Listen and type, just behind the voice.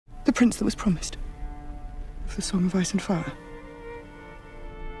The prince that was promised. Of the Song of Ice and Fire.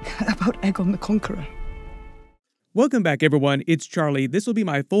 About Aegon the Conqueror. Welcome back, everyone. It's Charlie. This will be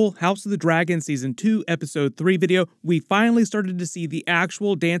my full House of the Dragon Season 2, Episode 3 video. We finally started to see the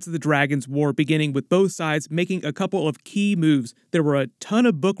actual Dance of the Dragons war beginning with both sides making a couple of key moves. There were a ton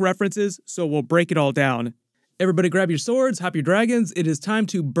of book references, so we'll break it all down. Everybody grab your swords, hop your dragons. It is time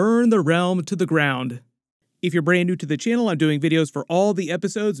to burn the realm to the ground. If you're brand new to the channel, I'm doing videos for all the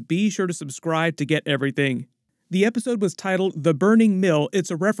episodes. Be sure to subscribe to get everything. The episode was titled The Burning Mill.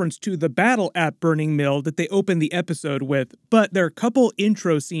 It's a reference to the battle at Burning Mill that they opened the episode with, but there are a couple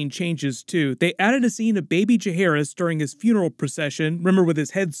intro scene changes too. They added a scene of baby Jaehaerys during his funeral procession, remember with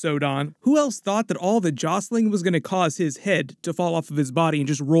his head sewed on. Who else thought that all the jostling was going to cause his head to fall off of his body and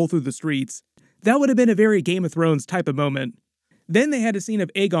just roll through the streets? That would have been a very Game of Thrones type of moment. Then they had a scene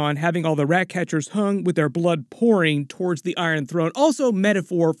of Aegon having all the rat catchers hung with their blood pouring towards the Iron Throne. Also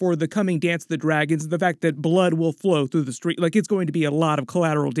metaphor for the coming Dance of the Dragons, the fact that blood will flow through the street. Like, it's going to be a lot of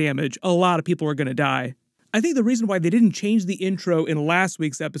collateral damage. A lot of people are going to die. I think the reason why they didn't change the intro in last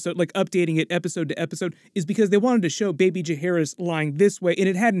week's episode, like updating it episode to episode, is because they wanted to show baby Jaehaerys lying this way, and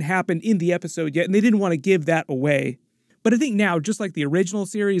it hadn't happened in the episode yet, and they didn't want to give that away. But I think now, just like the original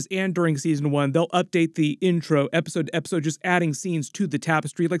series and during Season 1, they'll update the intro episode to episode, just adding scenes to the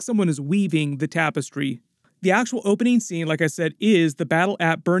tapestry, like someone is weaving the tapestry. The actual opening scene, like I said, is the battle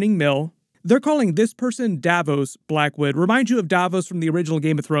at Burning Mill. They're calling this person Davos Blackwood. Remind you of Davos from the original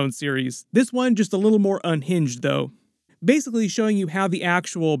Game of Thrones series. This one just a little more unhinged, though. Basically showing you how the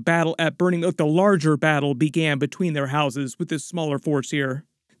actual battle at Burning Mill, the larger battle, began between their houses with this smaller force here.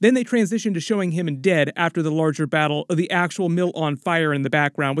 Then they transition to showing him dead after the larger battle of the actual mill on fire in the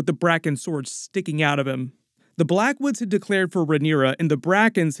background with the Bracken swords sticking out of him. The Blackwoods had declared for Rhaenyra and the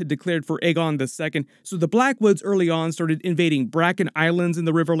Brackens had declared for Aegon II, so the Blackwoods early on started invading Bracken Islands in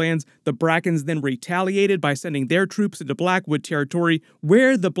the Riverlands. The Brackens then retaliated by sending their troops into Blackwood territory,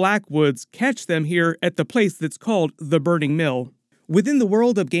 where the Blackwoods catch them here at the place that's called the Burning Mill. Within the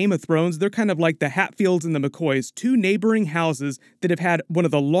world of Game of Thrones, they're kind of like the Hatfields and the McCoys, two neighboring houses that have had one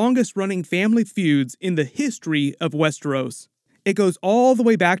of the longest-running family feuds in the history of Westeros. It goes all the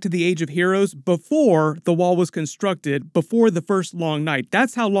way back to the Age of Heroes, before the wall was constructed, before the First Long Night.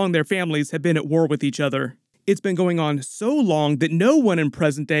 That's how long their families have been at war with each other. It's been going on so long that no one in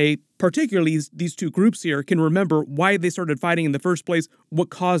present day, particularly these two groups here, can remember why they started fighting in the first place, what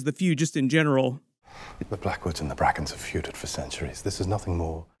caused the feud just in general. The Blackwoods and the Brackens have feuded for centuries. This is nothing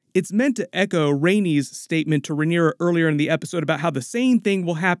more. It's meant to echo Rhaenys' statement to Rhaenyra earlier in the episode about how the same thing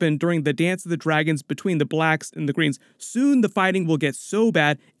will happen during the Dance of the Dragons between the Blacks and the Greens. Soon the fighting will get so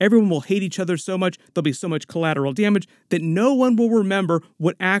bad, everyone will hate each other so much, there'll be so much collateral damage, that no one will remember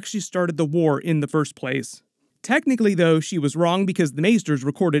what actually started the war in the first place. Technically, though, she was wrong because the Maesters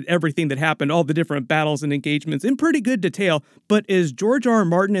recorded everything that happened, all the different battles and engagements, in pretty good detail, but as George R. R.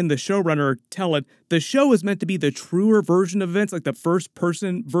 Martin and the showrunner tell it, the show is meant to be the truer version of events, like the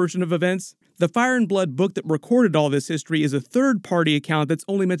first-person version of events. The Fire and Blood book that recorded all this history is a third-party account that's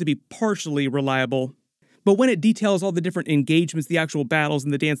only meant to be partially reliable. But when it details all the different engagements, the actual battles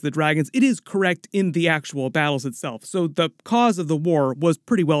in the Dance of the Dragons, it is correct in the actual battles itself, so the cause of the war was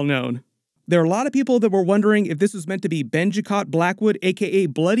pretty well known. There are a lot of people that were wondering if this was meant to be Benjicott Blackwood, aka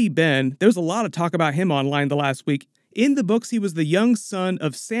Bloody Ben. There's a lot of talk about him online the last week. In the books, he was the young son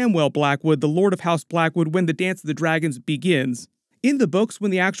of Samwell Blackwood, the Lord of House Blackwood, when the Dance of the Dragons begins. In the books,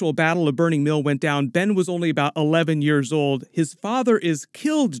 when the actual Battle of Burning Mill went down, Ben was only about 11 years old. His father is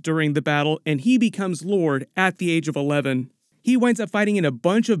killed during the battle, and he becomes Lord at the age of 11. He winds up fighting in a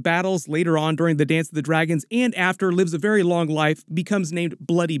bunch of battles later on during the Dance of the Dragons, and after lives a very long life, becomes named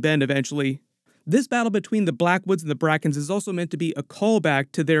Bloody Ben eventually. This battle between the Blackwoods and the Brackens is also meant to be a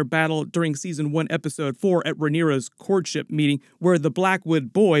callback to their battle during Season 1, Episode 4 at Rhaenyra's courtship meeting, where the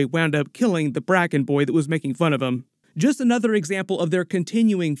Blackwood boy wound up killing the Bracken boy that was making fun of him. Just another example of their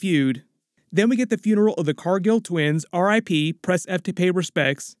continuing feud. Then we get the funeral of the Cargill twins, RIP, press F to pay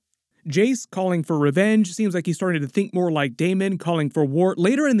respects. Jace calling for revenge, seems like he's starting to think more like Daemon, calling for war.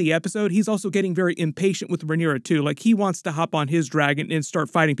 Later in the episode, he's also getting very impatient with Rhaenyra too, like he wants to hop on his dragon and start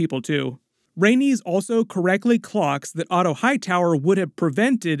fighting people too. Rhaenys also correctly clocks that Otto Hightower would have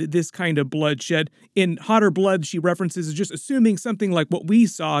prevented this kind of bloodshed. In Hotter Blood, she references is just assuming something like what we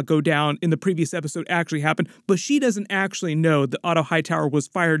saw go down in the previous episode actually happened, but she doesn't actually know that Otto Hightower was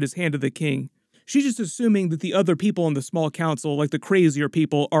fired as Hand of the King. She's just assuming that the other people in the small council, like the crazier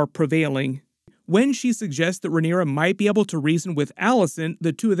people, are prevailing. When she suggests that Rhaenyra might be able to reason with Alicent,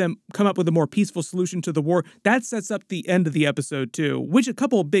 the two of them come up with a more peaceful solution to the war. That sets up the end of the episode too, which a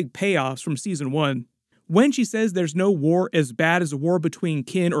couple of big payoffs from Season 1. When she says there's no war as bad as a war between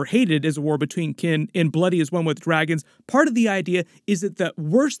kin or hated as a war between kin and bloody as one with dragons, part of the idea is that the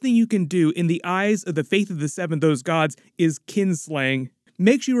worst thing you can do in the eyes of the faith of the seven, those gods, is kinslaying.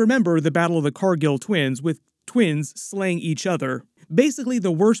 Makes you remember the Battle of the Cargill twins, with twins slaying each other. Basically the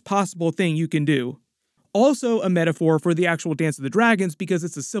worst possible thing you can do. Also a metaphor for the actual Dance of the Dragons because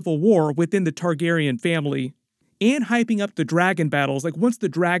it's a civil war within the Targaryen family. And hyping up the dragon battles, like once the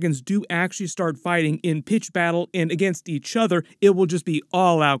dragons do actually start fighting in pitched battle and against each other, it will just be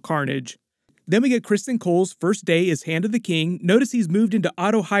all-out carnage. Then we get Criston Cole's first day as Hand of the King. Notice he's moved into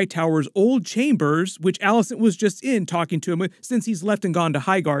Otto Hightower's old chambers, which Alicent was just in talking to him since he's left and gone to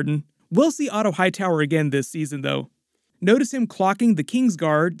Highgarden. We'll see Otto Hightower again this season, though. Notice him clocking the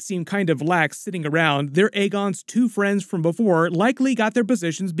Kingsguard, seem kind of lax sitting around. They're Aegon's two friends from before, likely got their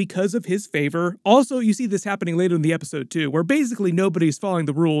positions because of his favor. Also, you see this happening later in the episode too, where basically nobody's following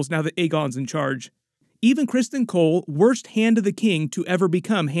the rules now that Aegon's in charge. Even Criston Cole, worst Hand of the King to ever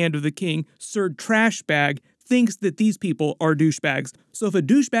become Hand of the King, Sir Trashbag, thinks that these people are douchebags. So if a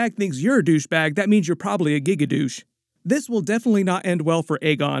douchebag thinks you're a douchebag, that means you're probably a gigadouche. This will definitely not end well for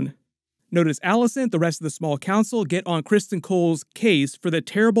Aegon. Notice Alicent, the rest of the small council, get on Criston Cole's case for the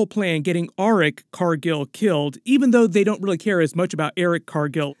terrible plan getting Auric Cargill killed, even though they don't really care as much about Eric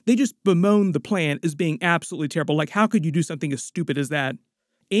Cargill. They just bemoan the plan as being absolutely terrible. Like, how could you do something as stupid as that?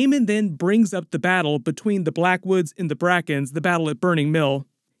 Aemond then brings up the battle between the Blackwoods and the Brackens, the battle at Burning Mill.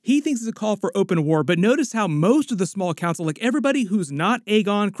 He thinks it's a call for open war, but notice how most of the small council, like everybody who's not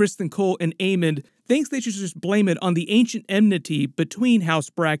Aegon, Criston Cole, and Aemond, thinks they should just blame it on the ancient enmity between House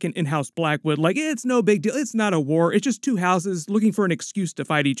Bracken and House Blackwood. Like, it's no big deal, it's not a war, it's just two houses looking for an excuse to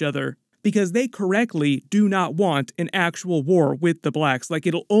fight each other. Because they correctly do not want an actual war with the Blacks, like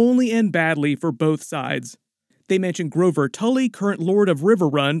it'll only end badly for both sides. They mention Grover Tully, current Lord of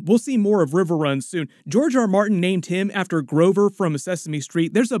Riverrun. We'll see more of Riverrun soon. George R. Martin named him after Grover from Sesame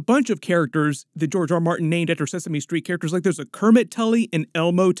Street. There's a bunch of characters that George R. Martin named after Sesame Street characters. Like there's a Kermit Tully and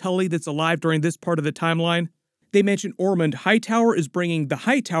Elmo Tully that's alive during this part of the timeline. They mention Ormond Hightower is bringing the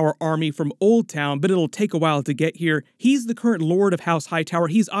Hightower army from Old Town, but it'll take a while to get here. He's the current Lord of House Hightower.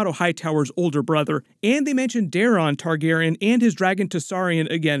 He's Otto Hightower's older brother. And they mention Daeron Targaryen and his dragon Tessarion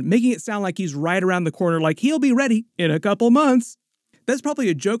again, making it sound like he's right around the corner, like he'll be ready in a couple months. That's probably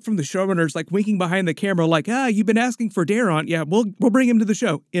a joke from the showrunners, like winking behind the camera, like, you've been asking for Daeron. Yeah, we'll bring him to the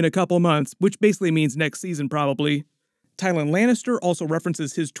show in a couple months, which basically means next season probably. Tywin Lannister also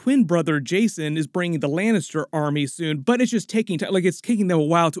references his twin brother Jason is bringing the Lannister army soon, but it's just taking time, like it's taking them a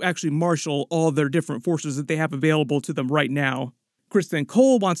while to actually marshal all their different forces that they have available to them right now. Criston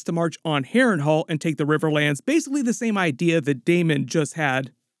Cole wants to march on Harrenhal and take the Riverlands, basically the same idea that Daemon just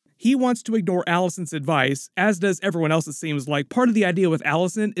had. He wants to ignore Alicent's advice, as does everyone else it seems like. Part of the idea with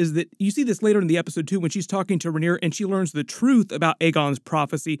Alicent is that, you see this later in the episode too, when she's talking to Rhaenyra and she learns the truth about Aegon's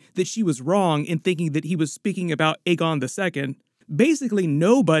prophecy, that she was wrong in thinking that he was speaking about Aegon II. Basically,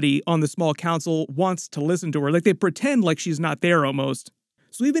 nobody on the small council wants to listen to her, like they pretend like she's not there almost.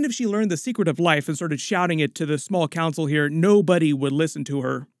 So even if she learned the secret of life and started shouting it to the small council here, nobody would listen to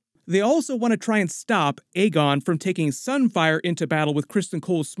her. They also want to try and stop Aegon from taking Sunfyre into battle with Criston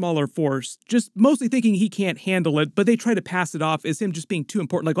Cole's smaller force, just mostly thinking he can't handle it, but they try to pass it off as him just being too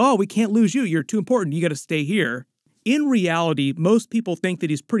important, like, oh, we can't lose you, you're too important, you gotta stay here. In reality, most people think that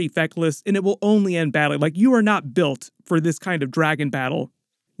he's pretty feckless and it will only end badly, like you are not built for this kind of dragon battle.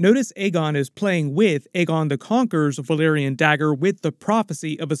 Notice Aegon is playing with Aegon the Conqueror's Valyrian dagger with the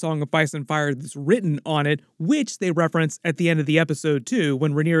prophecy of A Song of Ice and Fire that's written on it, which they reference at the end of the episode too,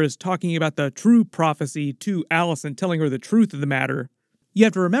 when Rhaenyra is talking about the true prophecy to Alicent, telling her the truth of the matter. You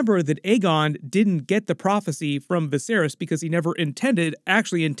have to remember that Aegon didn't get the prophecy from Viserys because he never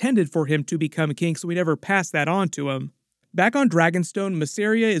actually intended for him to become king, so he never passed that on to him. Back on Dragonstone,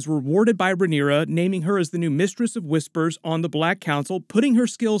 Mysaria is rewarded by Rhaenyra, naming her as the new Mistress of Whispers on the Black Council, putting her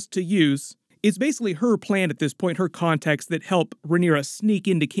skills to use. It's basically her plan at this point, her context, that help Rhaenyra sneak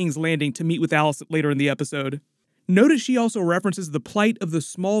into King's Landing to meet with Alicent later in the episode. Notice she also references the plight of the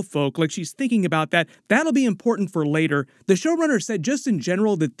small folk, like she's thinking about that. That'll be important for later. The showrunner said just in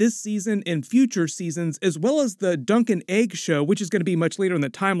general that this season and future seasons, as well as the Dunk and Egg show, which is going to be much later in the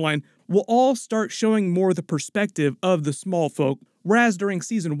timeline, will all start showing more the perspective of the small folk, whereas during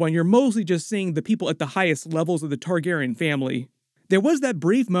season 1, you're mostly just seeing the people at the highest levels of the Targaryen family. There was that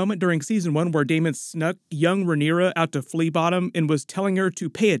brief moment during season 1 where Daemon snuck young Rhaenyra out to Flea Bottom and was telling her to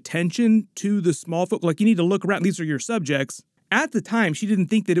pay attention to the small folk, like you need to look around, these are your subjects. At the time, she didn't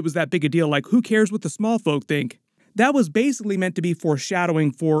think that it was that big a deal, like who cares what the small folk think? That was basically meant to be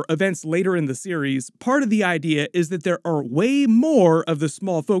foreshadowing for events later in the series. Part of the idea is that there are way more of the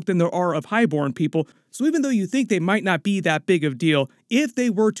small folk than there are of highborn people, so even though you think they might not be that big of a deal, if they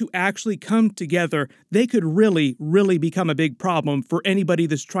were to actually come together, they could really become a big problem for anybody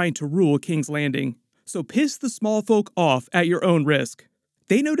that's trying to rule King's Landing. So piss the small folk off at your own risk.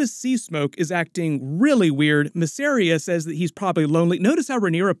 They notice Sea Smoke is acting really weird. Mysaria says that he's probably lonely. Notice how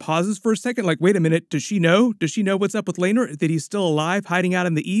Rhaenyra pauses for a second, like, wait a minute, does she know? Does she know what's up with Rhaenyra? That he's still alive, hiding out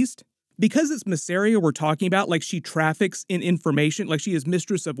in the east? Because it's Mysaria we're talking about, like she traffics in information, like she is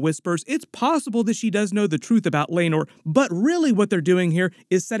mistress of whispers, it's possible that she does know the truth about Rhaenyra, but really what they're doing here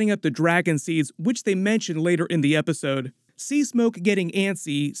is setting up the Dragonseeds, which they mention later in the episode. Sea Smoke getting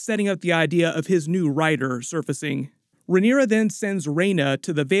antsy, setting up the idea of his new rider surfacing. Rhaenyra then sends Rhaena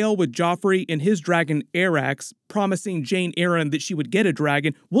to the Vale with Joffrey and his dragon Arax, promising Jane Arryn that she would get a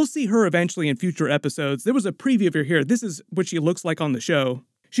dragon. We'll see her eventually in future episodes. There was a preview of her here. This is what she looks like on the show.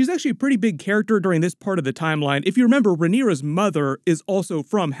 She's actually a pretty big character during this part of the timeline. If you remember, Rhaenyra's mother is also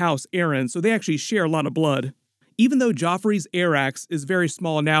from House Arryn, so they actually share a lot of blood. Even though Joffrey's Arax is very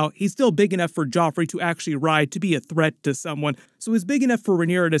small now, he's still big enough for Joffrey to actually ride to be a threat to someone. So it's big enough for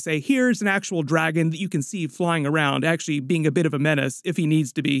Rhaenyra to say, here's an actual dragon that you can see flying around, actually being a bit of a menace if he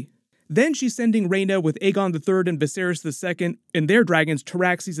needs to be. Then she's sending Rhaena with Aegon III and Viserys II and their dragons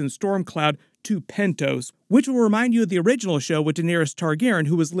Taraxes and Stormcloud to Pentos, which will remind you of the original show with Daenerys Targaryen,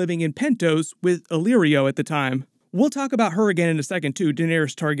 who was living in Pentos with Illyrio at the time. We'll talk about her again in a second too,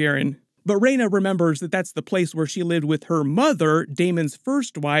 Daenerys Targaryen. But Rhaena remembers that that's the place where she lived with her mother, Daemon's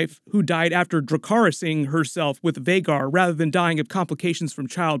first wife, who died after Dracarysing herself with Vhagar rather than dying of complications from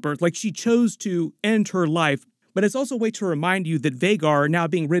childbirth. Like, she chose to end her life. But it's also a way to remind you that Vhagar, now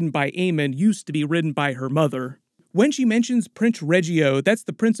being ridden by Aemond, used to be ridden by her mother. When she mentions Prince Reggio, that's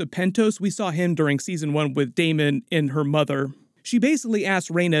the Prince of Pentos. We saw him during Season 1 with Daemon and her mother. She basically asked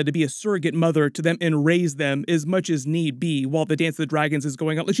Rhaena to be a surrogate mother to them and raise them as much as need be while the Dance of the Dragons is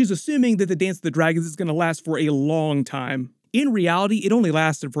going on. Like, she's assuming that the Dance of the Dragons is going to last for a long time. In reality, it only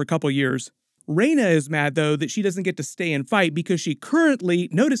lasted for a couple years. Rhaena is mad, though, that she doesn't get to stay and fight because she currently,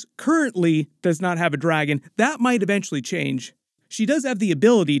 notice currently, does not have a dragon. That might eventually change. She does have the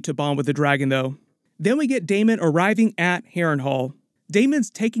ability to bond with the dragon, though. Then we get Daemon arriving at Harrenhal. Daemon's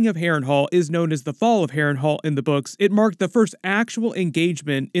taking of Harrenhal is known as the Fall of Harrenhal in the books. It marked the first actual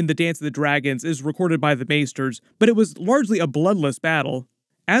engagement in the Dance of the Dragons as recorded by the Maesters, but it was largely a bloodless battle.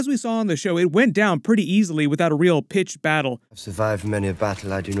 As we saw on the show, it went down pretty easily without a real pitched battle. I've survived many a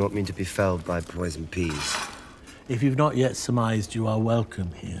battle. I do not mean to be felled by poison peas. If you've not yet surmised, you are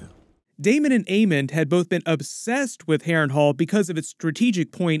welcome here. Daemon and Aemond had both been obsessed with Harrenhal because of its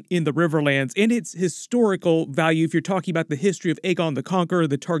strategic point in the Riverlands and its historical value if you're talking about the history of Aegon the Conqueror,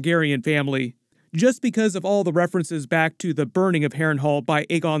 the Targaryen family. Just because of all the references back to the burning of Harrenhal by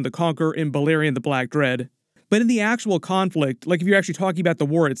Aegon the Conqueror and Balerion the Black Dread. But in the actual conflict, like if you're actually talking about the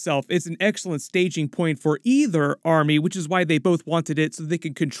war itself, it's an excellent staging point for either army, which is why they both wanted it so they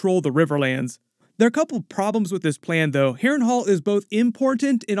could control the Riverlands. There are a couple problems with this plan, though. Harrenhal is both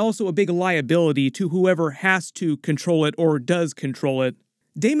important and also a big liability to whoever has to control it or does control it.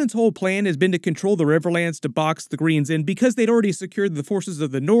 Daemon's whole plan has been to control the Riverlands to box the Greens in because they'd already secured the forces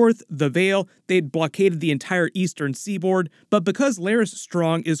of the North, the Vale, they'd blockaded the entire eastern seaboard, but because Larys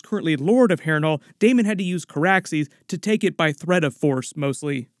Strong is currently Lord of Harrenhal, Daemon had to use Caraxes to take it by threat of force,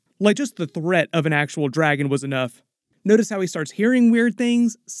 mostly. Like, just the threat of an actual dragon was enough. Notice how he starts hearing weird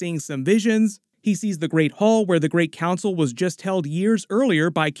things, seeing some visions. He sees the Great Hall where the Great Council was just held years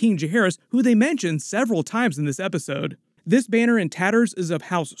earlier by King Jaehaerys, who they mentioned several times in this episode. This banner in tatters is of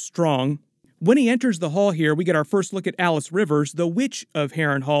House Strong. When he enters the hall here, we get our first look at Alice Rivers, the Witch of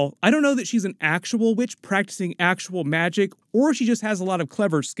Harrenhal. I don't know that she's an actual witch practicing actual magic, or she just has a lot of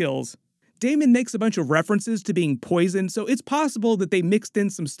clever skills. Daemon makes a bunch of references to being poisoned, so it's possible that they mixed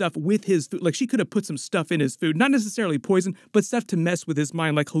in some stuff with his food. Like, she could have put some stuff in his food, not necessarily poison, but stuff to mess with his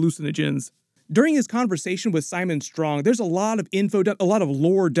mind like hallucinogens. During his conversation with Simon Strong, there's a lot of info, a lot of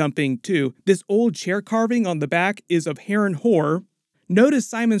lore dumping too. This old chair carving on the back is of Harrenhal. Notice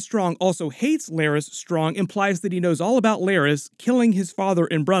Simon Strong also hates Larys Strong, implies that he knows all about Larys, killing his father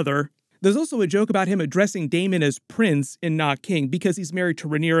and brother. There's also a joke about him addressing Daemon as prince and not king. Because he's married to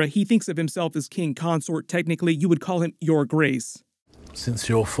Rhaenyra, he thinks of himself as king consort. Technically, you would call him your grace. Since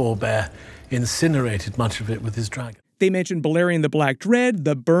your forebear incinerated much of it with his dragon. They mention Balerion the Black Dread,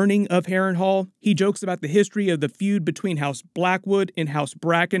 the burning of Harrenhal. He jokes about the history of the feud between House Blackwood and House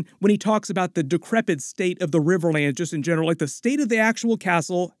Bracken when he talks about the decrepit state of the Riverlands just in general, like the state of the actual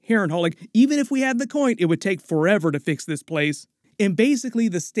castle, Harrenhal. Like, even if we had the coin, it would take forever to fix this place. And basically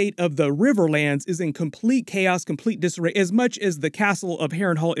the state of the Riverlands is in complete chaos, complete disarray, as much as the castle of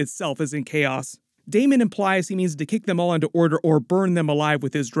Harrenhal itself is in chaos. Daemon implies he means to kick them all into order or burn them alive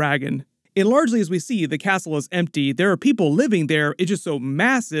with his dragon. And largely, as we see, the castle is empty. There are people living there, it's just so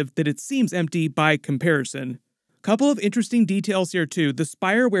massive that it seems empty by comparison. Couple of interesting details here too. The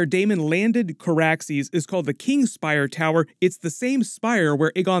spire where Daemon landed Caraxes is called the King's Spire Tower. It's the same spire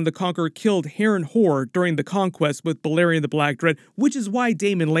where Aegon the Conqueror killed Harrenhal during the conquest with Balerion the Black Dread, which is why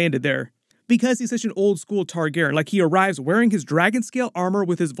Daemon landed there. Because he's such an old-school Targaryen, like he arrives wearing his dragon-scale armor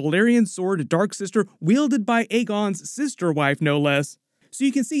with his Valyrian sword, Dark Sister, wielded by Aegon's sister wife, no less. So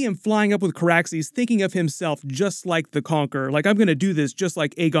you can see him flying up with Caraxes, thinking of himself just like the Conqueror, like I'm gonna do this just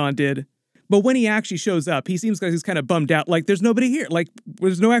like Aegon did. But when he actually shows up, he seems like he's kind of bummed out, like there's nobody here, like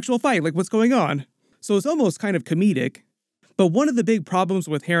there's no actual fight, like what's going on? So it's almost kind of comedic. But one of the big problems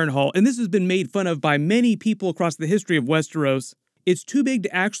with Harrenhal, and this has been made fun of by many people across the history of Westeros, it's too big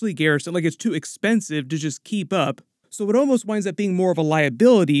to actually garrison, like it's too expensive to just keep up. So it almost winds up being more of a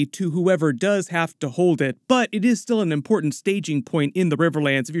liability to whoever does have to hold it. But it is still an important staging point in the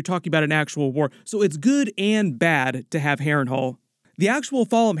Riverlands if you're talking about an actual war. So it's good and bad to have Harrenhal. The actual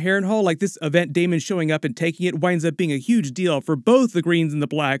fall of Harrenhal, like this event Daemon showing up and taking it, winds up being a huge deal for both the Greens and the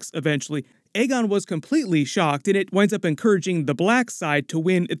Blacks eventually. Aegon was completely shocked, and it winds up encouraging the Black side to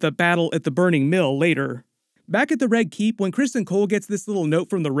win at the battle at the Burning Mill later. Back at the Red Keep, when Criston Cole gets this little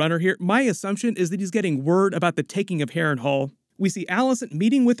note from the runner here, my assumption is that he's getting word about the taking of Harrenhal. We see Alicent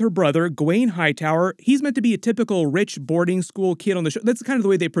meeting with her brother, Gawain Hightower. He's meant to be a typical rich boarding school kid on the show. That's kind of the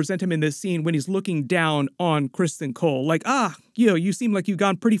way they present him in this scene when he's looking down on Criston Cole. Like, you seem like you've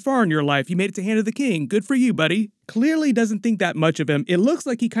gone pretty far in your life. You made it to Hand of the King. Good for you, buddy. Clearly doesn't think that much of him. It looks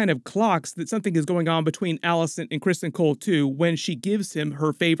like he kind of clocks that something is going on between Alicent and Criston Cole too when she gives him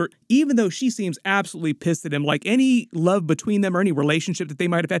her favor, even though she seems absolutely pissed at him. Like any love between them or any relationship that they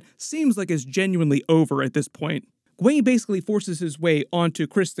might have had seems like it's genuinely over at this point. Gawain basically forces his way onto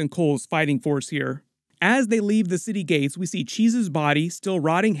Criston Cole's fighting force here. As they leave the city gates, we see Cheese's body, still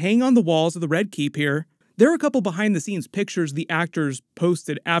rotting, hanging on the walls of the Red Keep here. There are a couple behind-the-scenes pictures the actors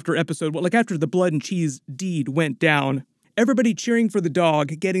posted after after the Blood and Cheese deed went down. Everybody cheering for the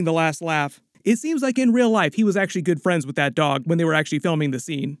dog, getting the last laugh. It seems like in real life he was actually good friends with that dog when they were actually filming the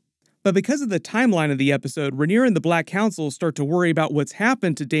scene. But because of the timeline of the episode, Rhaenyra and the Black Council start to worry about what's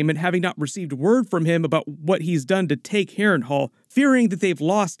happened to Daemon, having not received word from him about what he's done to take Harrenhal, fearing that they've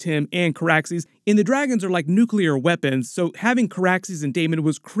lost him and Caraxes. And the dragons are like nuclear weapons, so having Caraxes and Daemon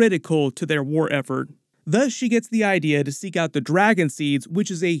was critical to their war effort. Thus, she gets the idea to seek out the Dragonseeds, which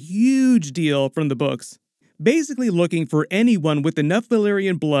is a huge deal from the books. Basically looking for anyone with enough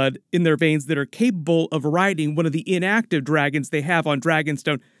Valyrian blood in their veins that are capable of riding one of the inactive dragons they have on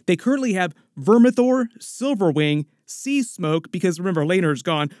Dragonstone. They currently have Vermithor, Silverwing, Sea Smoke, because remember, Rhaenyra's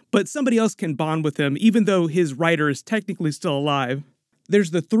gone, but somebody else can bond with him, even though his rider is technically still alive.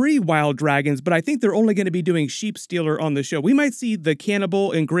 There's the 3 wild dragons, but I think they're only going to be doing Sheep Stealer on the show. We might see the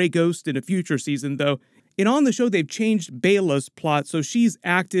Cannibal and Grey Ghost in a future season, though. And on the show, they've changed Baela's plot, so she's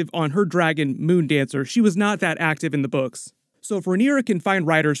active on her dragon, Moondancer. She was not that active in the books. So if Rhaenyra can find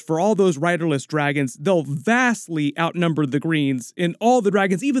riders for all those riderless dragons, they'll vastly outnumber the Greens, and all the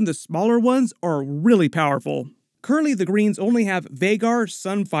dragons, even the smaller ones, are really powerful. Currently, the Greens only have Vhagar,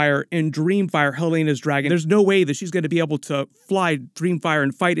 Sunfyre, and Dreamfyre, Helena's dragon. There's no way that she's going to be able to fly Dreamfyre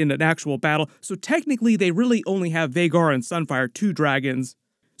and fight in an actual battle, so technically they really only have Vhagar and Sunfyre, 2 dragons.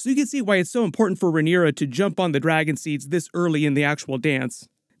 So you can see why it's so important for Rhaenyra to jump on the Dragonseeds this early in the actual dance.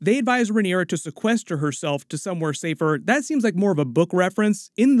 They advise Rhaenyra to sequester herself to somewhere safer. That seems like more of a book reference.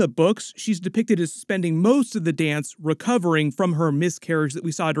 In the books, she's depicted as spending most of the dance recovering from her miscarriage that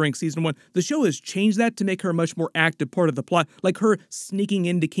we saw during season 1. The show has changed that to make her a much more active part of the plot, like her sneaking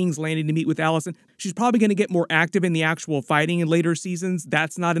into King's Landing to meet with Alicent. She's probably going to get more active in the actual fighting in later seasons.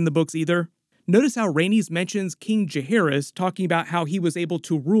 That's not in the books either. Notice how Rhaenys mentions King Jaehaerys, talking about how he was able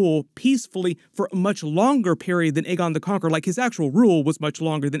to rule peacefully for a much longer period than Aegon the Conqueror, like his actual rule was much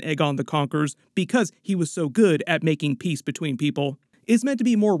longer than Aegon the Conqueror's because he was so good at making peace between people. It's meant to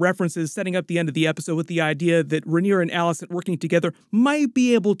be more references setting up the end of the episode with the idea that Rhaenyra and Alicent working together might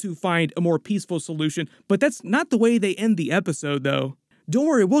be able to find a more peaceful solution, but that's not the way they end the episode, though. Don't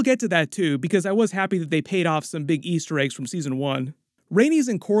worry, we'll get to that too, because I was happy that they paid off some big Easter eggs from season 1. Rhaenys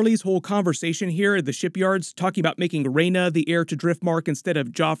and Corley's whole conversation here at the shipyards, talking about making Rhaena the heir to Driftmark instead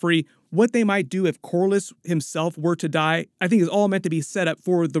of Joffrey, what they might do if Corlys himself were to die, I think is all meant to be set up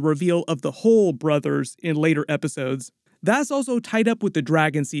for the reveal of the whole brothers in later episodes. That's also tied up with the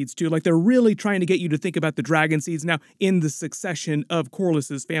Dragonseeds too. Like, they're really trying to get you to think about the Dragonseeds now in the succession of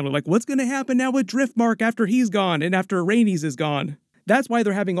Corlys's family. Like, what's going to happen now with Driftmark after he's gone and after Rhaenys is gone? That's why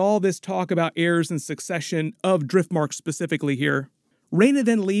they're having all this talk about heirs and succession of Driftmark specifically here. Rhaena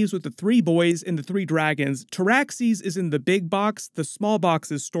then leaves with the 3 boys and the 3 dragons. Tyraxes is in the big box, the small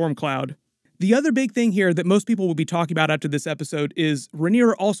box is Stormcloud. The other big thing here that most people will be talking about after this episode is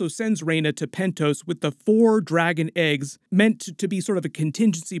Rhaenyra also sends Rhaena to Pentos with the 4 dragon eggs, meant to be sort of a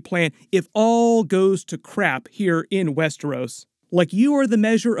contingency plan if all goes to crap here in Westeros. Like, you are the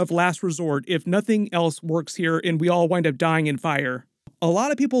measure of last resort if nothing else works here and we all wind up dying in fire. A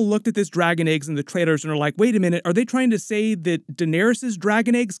lot of people looked at this dragon eggs and the trailers and are like, wait a minute, are they trying to say that Daenerys'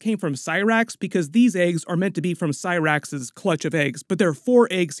 dragon eggs came from Syrax? Because these eggs are meant to be from Syrax's clutch of eggs, but there are 4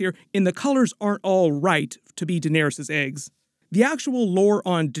 eggs here, and the colors aren't all right to be Daenerys' eggs. The actual lore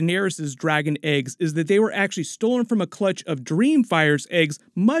on Daenerys' dragon eggs is that they were actually stolen from a clutch of Dreamfire's eggs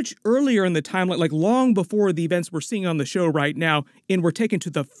much earlier in the timeline, like long before the events we're seeing on the show right now, and were taken to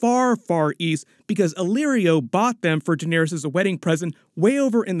the far, far east because Illyrio bought them for Daenerys as a wedding present way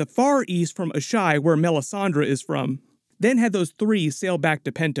over in the far east from Asshai, where Melisandre is from. Then had those 3 sail back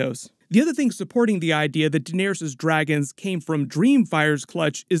to Pentos. The other thing supporting the idea that Daenerys' dragons came from Dreamfire's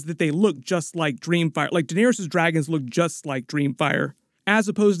clutch is that they look just like Dreamfire. Like, Daenerys' dragons look just like Dreamfire, as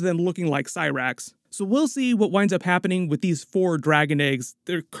opposed to them looking like Syrax. So we'll see what winds up happening with these 4 dragon eggs.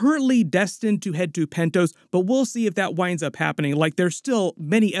 They're currently destined to head to Pentos, but we'll see if that winds up happening. Like, there's still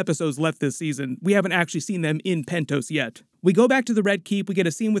many episodes left this season. We haven't actually seen them in Pentos yet. We go back to the Red Keep. We get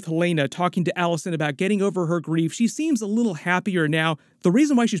a scene with Helaena talking to Alicent about getting over her grief. She seems a little happier now. The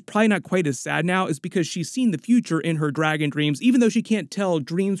reason why she's probably not quite as sad now is because she's seen the future in her dragon dreams, even though she can't tell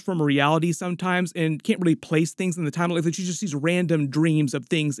dreams from reality sometimes and can't really place things in the timeline. Like, she just sees random dreams of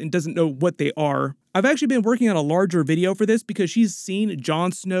things and doesn't know what they are. I've actually been working on a larger video for this because she's seen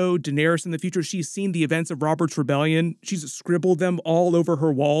Jon Snow, Daenerys in the future. She's seen the events of Robert's Rebellion. She's scribbled them all over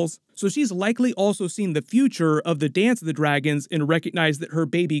her walls. So she's likely also seen the future of the Dance of the Dragons and recognized that her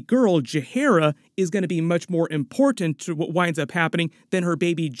baby girl, Jaehaera, is going to be much more important to what winds up happening than her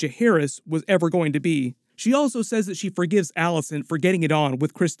baby Jaehaerys was ever going to be. She also says that she forgives Alicent for getting it on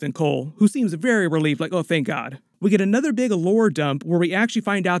with Criston Cole, who seems very relieved, like, oh, thank God. We get another big lore dump where we actually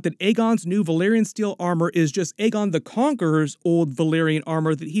find out that Aegon's new Valyrian steel armor is just Aegon the Conqueror's old Valyrian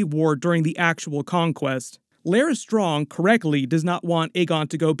armor that he wore during the actual conquest. Larys Strong, correctly, does not want Aegon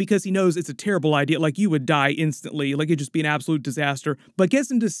to go because he knows it's a terrible idea, like you would die instantly, like it'd just be an absolute disaster, but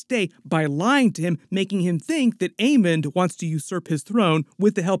gets him to stay by lying to him, making him think that Aemond wants to usurp his throne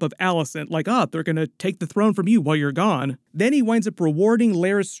with the help of Alicent, like, they're gonna take the throne from you while you're gone. Then he winds up rewarding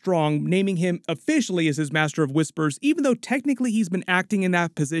Larys Strong, naming him officially as his Master of Whispers, even though technically he's been acting in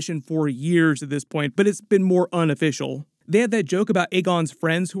that position for years at this point, but it's been more unofficial. They had that joke about Aegon's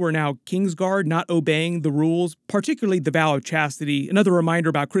friends who are now Kingsguard not obeying the rules, particularly the vow of chastity. Another reminder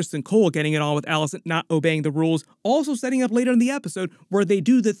about Criston Cole getting it on with Alicent not obeying the rules, also setting up later in the episode where they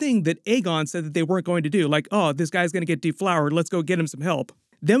do the thing that Aegon said that they weren't going to do, like, oh, this guy's going to get deflowered, let's go get him some help.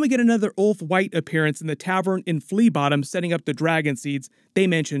 Then we get another Ulf White appearance in the tavern in Fleabottom setting up the Dragonseeds. They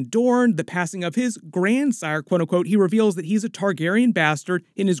mention Dorne, the passing of his grandsire, quote-unquote. He reveals that he's a Targaryen bastard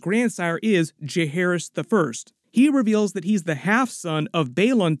and his grandsire is Jaehaerys I. He reveals that he's the half-son of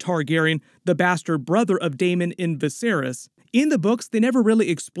Baelon Targaryen, the bastard brother of Daemon and Viserys. In the books, they never really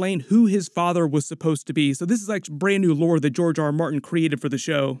explain who his father was supposed to be, so this is like brand new lore that George R. R. Martin created for the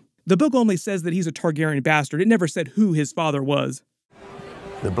show. The book only says that he's a Targaryen bastard. It never said who his father was.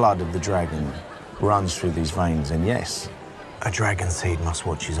 The blood of the dragon runs through these veins, and yes, a dragon seed must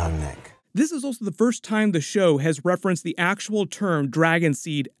watch his own neck. This is also the first time the show has referenced the actual term dragon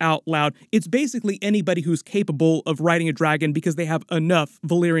seed out loud. It's basically anybody who's capable of riding a dragon because they have enough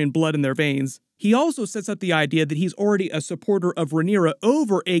Valyrian blood in their veins. He also sets up the idea that he's already a supporter of Rhaenyra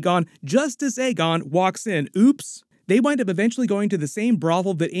over Aegon just as Aegon walks in. Oops. They wind up eventually going to the same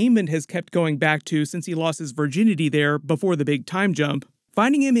brothel that Aemond has kept going back to since he lost his virginity there before the big time jump.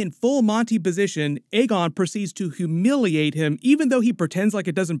 Finding him in full Monty position, Aegon proceeds to humiliate him. Even though he pretends like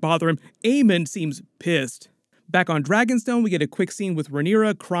it doesn't bother him, Aemond seems pissed. Back on Dragonstone, we get a quick scene with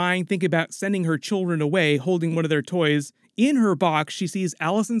Rhaenyra crying, thinking about sending her children away, holding one of their toys. In her box, she sees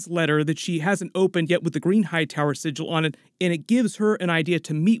Alicent's letter that she hasn't opened yet with the Green Hightower sigil on it, and it gives her an idea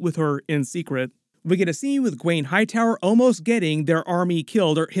to meet with her in secret. We get a scene with Gwaine Hightower almost getting their army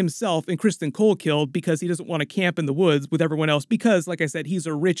killed, or himself and Criston Cole killed, because he doesn't want to camp in the woods with everyone else because, like I said, he's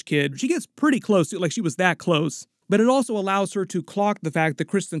a rich kid. She gets pretty close to it, like she was that close. but it also allows her to clock the fact that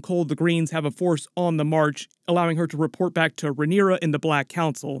Criston Cole the Greens have a force on the march, allowing her to report back to Rhaenyra in the Black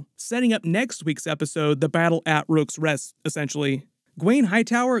Council, setting up next week's episode, the battle at Rook's Rest, essentially. Gwaine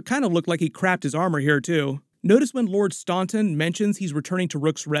Hightower kind of looked like he crapped his armor here too. Notice when Lord Staunton mentions he's returning to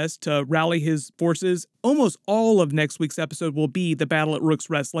Rook's Rest to rally his forces, almost all of next week's episode will be the battle at Rook's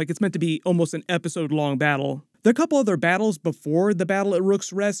Rest, like it's meant to be almost an episode-long battle. There are a couple other battles before the battle at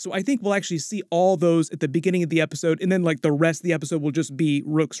Rook's Rest, so I think we'll actually see all those at the beginning of the episode, and then like the rest of the episode will just be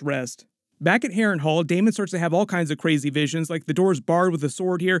Rook's Rest. Back at Harrenhal, Daemon starts to have all kinds of crazy visions, like the door's barred with a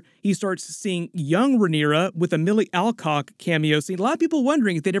sword here. He starts seeing young Rhaenyra with a Millie Alcock cameo scene. A lot of people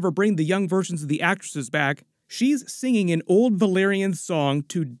wondering if they'd ever bring the young versions of the actresses back. She's singing an old Valyrian song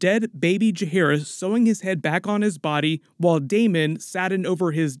to dead baby Jaehaerys, sewing his head back on his body, while Daemon, saddened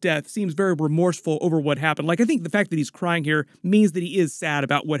over his death, seems very remorseful over what happened. Like, I think the fact that he's crying here means that he is sad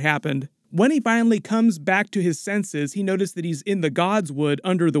about what happened. When he finally comes back to his senses, he noticed that he's in the Godswood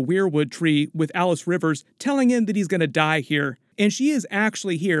under the Weirwood tree with Alice Rivers, telling him that he's gonna die here. And she is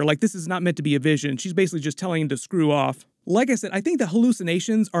actually here, like this is not meant to be a vision. She's basically just telling him to screw off. Like I said, I think the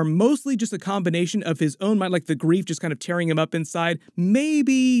hallucinations are mostly just a combination of his own mind, like the grief just kind of tearing him up inside.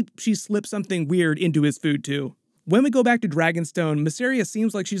 Maybe she slipped something weird into his food too. When we go back to Dragonstone, Mysaria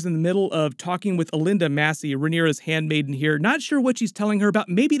seems like she's in the middle of talking with Alinda Massey, Rhaenyra's handmaiden here. Not sure what she's telling her about.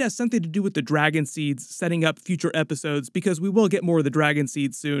 Maybe it has something to do with the Dragonseeds setting up future episodes, because we will get more of the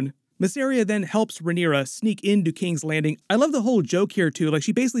Dragonseeds soon. Mysaria then helps Rhaenyra sneak into King's Landing. I love the whole joke here too, like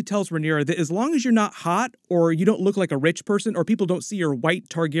she basically tells Rhaenyra that as long as you're not hot, or you don't look like a rich person, or people don't see your white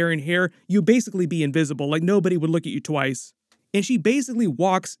Targaryen hair, you basically be invisible, like nobody would look at you twice. And she basically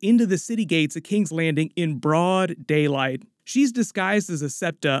walks into the city gates at King's Landing in broad daylight. She's disguised as a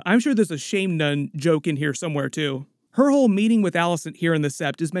septa. I'm sure there's a shame nun joke in here somewhere too. Her whole meeting with Alicent here in the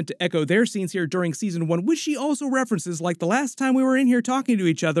Sept is meant to echo their scenes here during Season 1, which she also references, like the last time we were in here talking to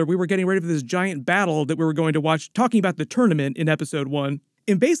each other, we were getting ready for this giant battle that we were going to watch, talking about the tournament in Episode 1.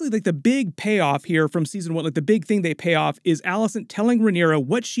 And basically, like, the big payoff here from Season 1, like, the big thing they pay off is Alicent telling Rhaenyra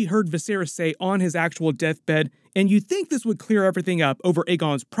what she heard Viserys say on his actual deathbed, and you'd think this would clear everything up over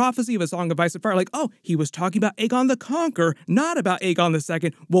Aegon's prophecy of a Song of Ice and Fire, like, oh, he was talking about Aegon the Conqueror, not about Aegon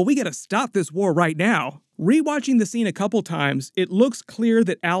II. Well, we gotta stop this war right now. Rewatching the scene a couple times, it looks clear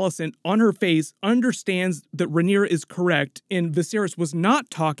that Alicent, on her face, understands that Rhaenyra is correct and Viserys was not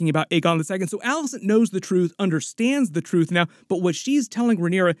talking about Aegon II, so Alicent knows the truth, understands the truth now, but what she's telling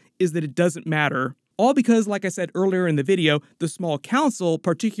Rhaenyra is that it doesn't matter. All because, like I said earlier in the video, the small council,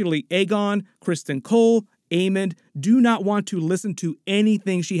 particularly Aegon, Criston Cole, Aemond, do not want to listen to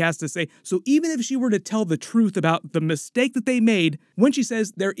anything she has to say. So even if she were to tell the truth about the mistake that they made, when she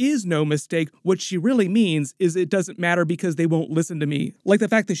says there is no mistake, what she really means is it doesn't matter because they won't listen to me. Like the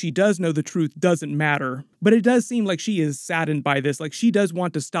fact that she does know the truth doesn't matter. But it does seem like she is saddened by this. Like she does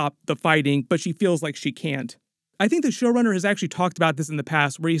want to stop the fighting, but she feels like she can't. I think the showrunner has actually talked about this in the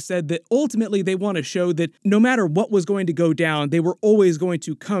past, where he said that ultimately they want to show that no matter what was going to go down, they were always going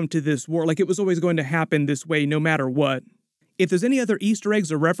to come to this war, like it was always going to happen this way no matter what. If there's any other Easter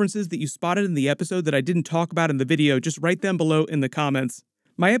eggs or references that you spotted in the episode that I didn't talk about in the video, just write them below in the comments.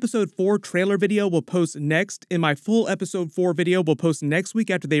 My episode 4 trailer video will post next, and my full episode 4 video will post next week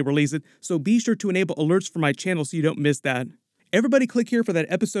after they release it, so be sure to enable alerts for my channel so you don't miss that. Everybody click here for that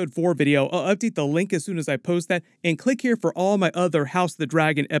episode 4 video. I'll update the link as soon as I post that, and click here for all my other House of the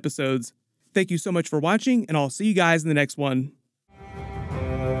Dragon episodes. Thank you so much for watching, and I'll see you guys in the next one.